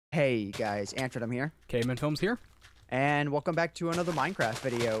Hey guys, AntVenom here, CavemanFilms here. and welcome back to another Minecraft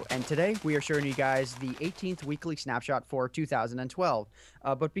video. And today we are showing you guys the 18th weekly snapshot for 2012.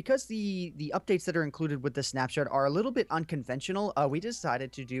 But because the updates that are included with the snapshot are a little bit unconventional, we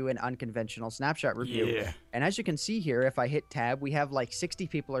decided to do an unconventional snapshot review. Yeah. And as you can see here, if I hit tab, we have like 60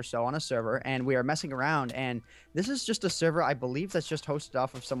 people or so on a server, and we are messing around. And this is just a server, I believe, that's just hosted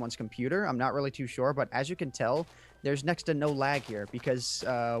off of someone's computer. I'm not really too sure, but as you can tell, there's next to no lag here because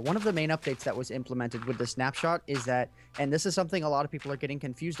one of the main updates that was implemented with the snapshot is that, and this is something a lot of people are getting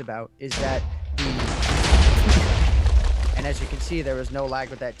confused about, is that and as you can see, there was no lag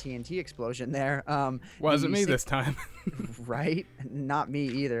with that TNT explosion there. Wasn't me this time. Right? Not me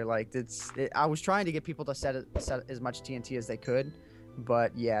either. Like I was trying to get people to set as much TNT as they could,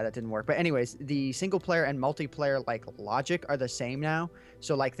 but yeah, that didn't work. But anyways, the single player and multiplayer like logic are the same now.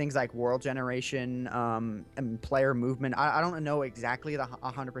 So like things like world generation, and player movement. I don't know exactly the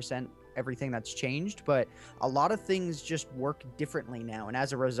 100% everything that's changed, but a lot of things just work differently now, and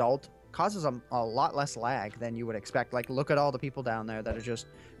as a result, causes a lot less lag than you would expect. Like, look at all the people down there that are just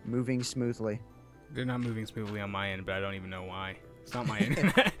moving smoothly. They're not moving smoothly on my end, but I don't even know why. It's not my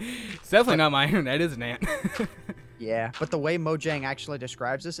internet. It's definitely not my internet, isn't it? Yeah, but the way Mojang actually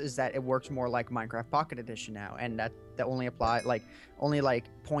describes this is that it works more like Minecraft Pocket Edition now, and that only apply only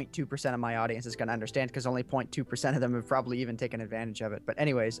 0.2% of my audience is going to understand, because only 0.2% of them have probably even taken advantage of it. But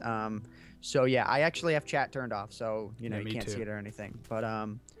anyways, so yeah, I actually have chat turned off, so you know, Yeah, you can't too. see it or anything. But I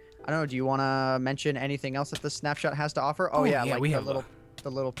don't know. Do you want to mention anything else that the snapshot has to offer? Oh yeah, like we the have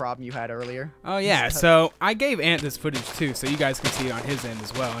little problem you had earlier. Oh yeah, so I gave Ant this footage too, so you guys can see it on his end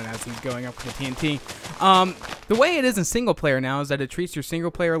as well, and as he's going up with the TNT. The way it is in single player now is that it treats your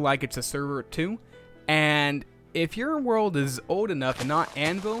single player like it's a server too, and if your world is old enough and not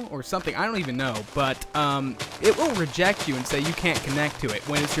Anvil or something, I don't even know, but it will reject you and say you can't connect to it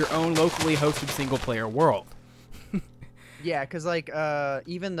when it's your own locally hosted single player world. Yeah, because like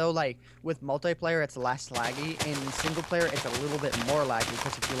even though like with multiplayer it's less laggy, in single player it's a little bit more laggy,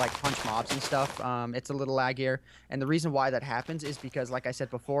 because if you like punch mobs and stuff, it's a little laggier. And the reason why that happens is because, like I said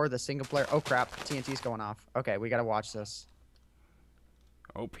before, the single player. Oh crap! TNT's going off. Okay, we gotta watch this.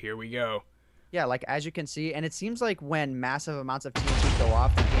 Oh, here we go. Yeah, like as you can see, and it seems like when massive amounts of TNT go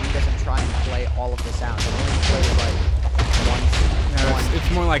off, the game doesn't try and play all of the sound. It only plays like one.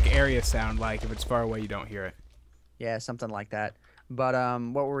 It's more like area sound. Like if it's far away, you don't hear it. Yeah, something like that. But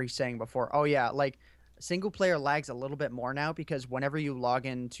what were we saying before? Oh yeah, like single player lags a little bit more now, because whenever you log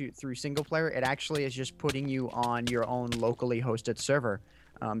in through single player, it actually is just putting you on your own locally hosted server.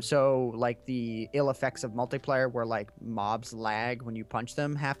 So like the ill effects of multiplayer, where like mobs lag when you punch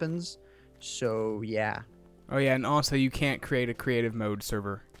them, happens. So yeah. Oh yeah, and also you can't create a creative mode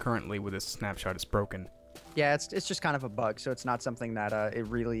server currently with this snapshot. It's broken. Yeah, it's just kind of a bug, so it's not something that it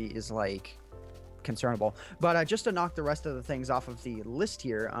really is like concernable. But just to knock the rest of the things off of the list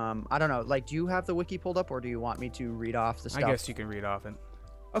here, I don't know, like, do you have the wiki pulled up, or do you want me to read off the stuff? I guess you can read off it.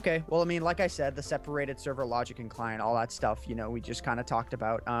 Okay, well, I mean, like I said, the separated server logic and client, all that stuff, you know, we just kind of talked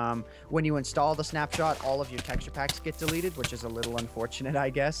about. When you install the snapshot, all of your texture packs get deleted, which is a little unfortunate, I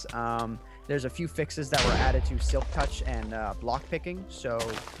guess. There's a few fixes that were added to Silk Touch and block picking. So,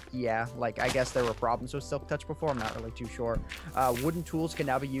 yeah, like, I guess there were problems with Silk Touch before. I'm not really too sure. Wooden tools can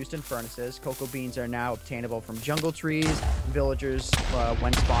now be used in furnaces. Cocoa beans are now obtainable from jungle trees. Villagers,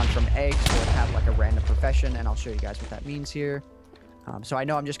 when spawned from eggs, will have, like, a random profession, and I'll show you guys what that means here. So I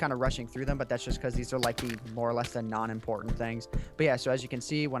know I'm just kind of rushing through them, but that's just because these are like the more or less the non-important things. But yeah, so as you can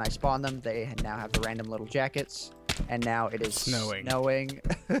see, when I spawn them, they now have the random little jackets, and now it is snowing.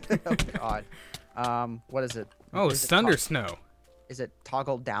 Oh god. What is it? Oh, it's thunder snow. Is it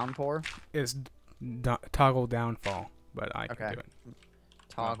toggle downpour? It's toggle downfall, but I can do it.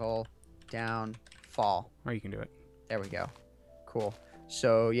 Toggle downfall. Or you can do it. There we go. Cool.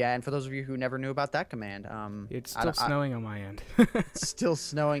 So yeah, and for those of you who never knew about that command, it's still snowing on my end. It's still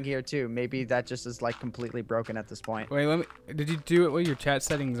snowing here too. Maybe that just is like completely broken at this point. Wait, did you do it with your chat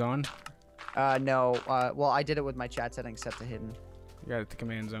settings on? No. Well, I did it with my chat settings set to hidden. You got it to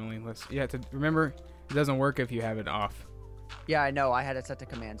commands only. You have to remember, it doesn't work if you have it off. Yeah, I know. I had it set to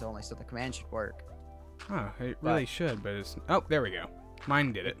commands only, so the command should work. Oh, it really should, but it's... Oh, there we go.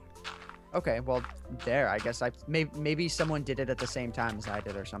 Mine did it. Okay, well, there. I guess maybe someone did it at the same time as I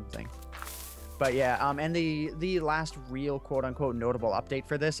did or something. But yeah, and the last real quote-unquote notable update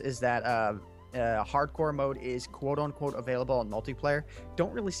for this is that hardcore mode is quote-unquote available in multiplayer.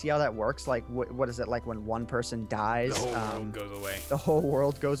 Don't really see how that works. Like, what is it like when one person dies? The whole world goes away. The whole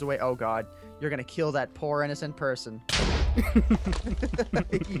world goes away. Oh god, you're gonna kill that poor innocent person.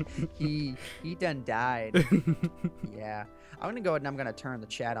 he done died. Yeah. I'm gonna go ahead and I'm gonna turn the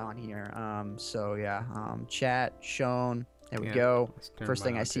chat on here. So yeah, chat shown. There we go. First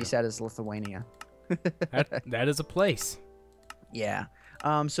thing I see said is Lithuania. that is a place. Yeah.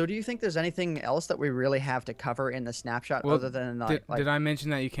 So do you think there's anything else that we really have to cover in the snapshot other than did I mention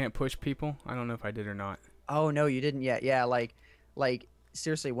that you can't push people? I don't know if I did or not. Oh no, you didn't yet. Yeah, like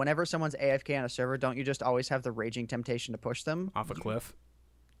seriously, whenever someone's AFK on a server, don't you just always have the raging temptation to push them off a cliff?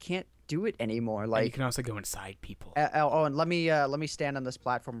 Can't do it anymore. Like, and you can also go inside people. Oh, and let me stand on this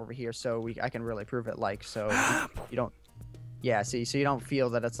platform over here so I can really prove it. Like, so you don't. Yeah, see, so you don't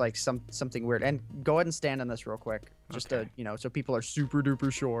feel that it's like something weird. And go ahead and stand on this real quick, just to so people are super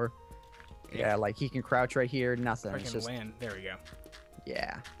duper sure. Yeah, like he can crouch right here, nothing. It's just land. There we go.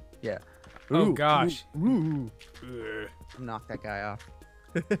 Yeah, yeah. Oh gosh. Ooh. Knock that guy off.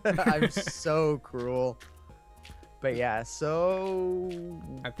 I'm so cruel. But yeah, so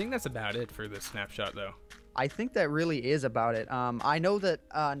I think that's about it for this snapshot, though. I think that really is about it. I know that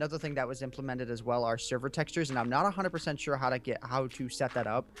another thing that was implemented as well are server textures, and I'm not 100% sure how to set that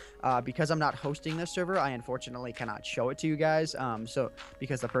up. Because I'm not hosting this server, I unfortunately cannot show it to you guys. So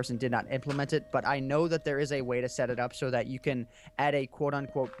because the person did not implement it, but I know that there is a way to set it up so that you can add a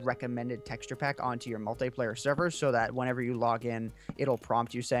quote-unquote recommended texture pack onto your multiplayer server, so that whenever you log in, it'll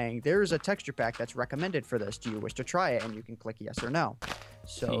prompt you saying there's a texture pack that's recommended for this. Do you wish to try it? And you can click yes or no.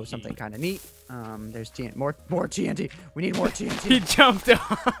 So something kind of neat. There's more TNT. We need more TNT. He jumped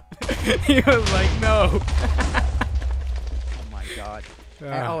off. He was like, no. Oh my god.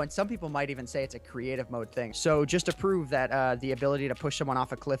 And some people might even say it's a creative mode thing. So just to prove that the ability to push someone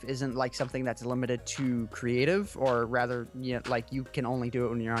off a cliff isn't like something that's limited to creative, or rather, like you can only do it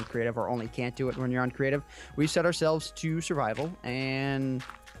when you're on creative, or only can't do it when you're on creative. We set ourselves to survival, and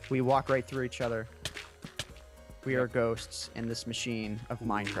we walk right through each other. We are ghosts in this machine of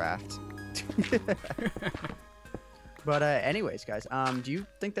Minecraft. But anyways, guys, do you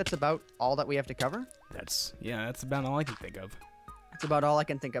think that's about all that we have to cover? That's about all I can think of. That's about all I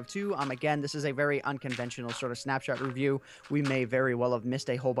can think of too. Again, this is a very unconventional sort of snapshot review. We may very well have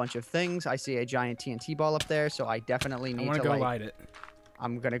missed a whole bunch of things. I see a giant TNT ball up there, so I definitely need to go light it.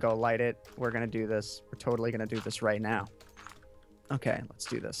 I'm gonna go light it. We're gonna do this. We're totally gonna do this right now. Okay, let's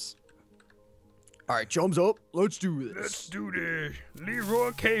do this. All right, chums up. Let's do this. Let's do this.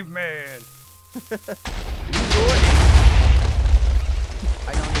 Leroy Caveman. Leroy.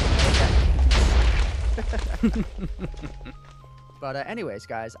 I don't even know that. But anyways,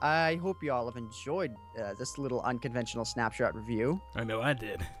 guys, I hope you all have enjoyed this little unconventional snapshot review. I know I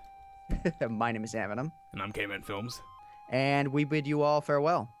did. My name is AntVenom. And I'm CavemanFilms. And we bid you all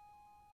farewell.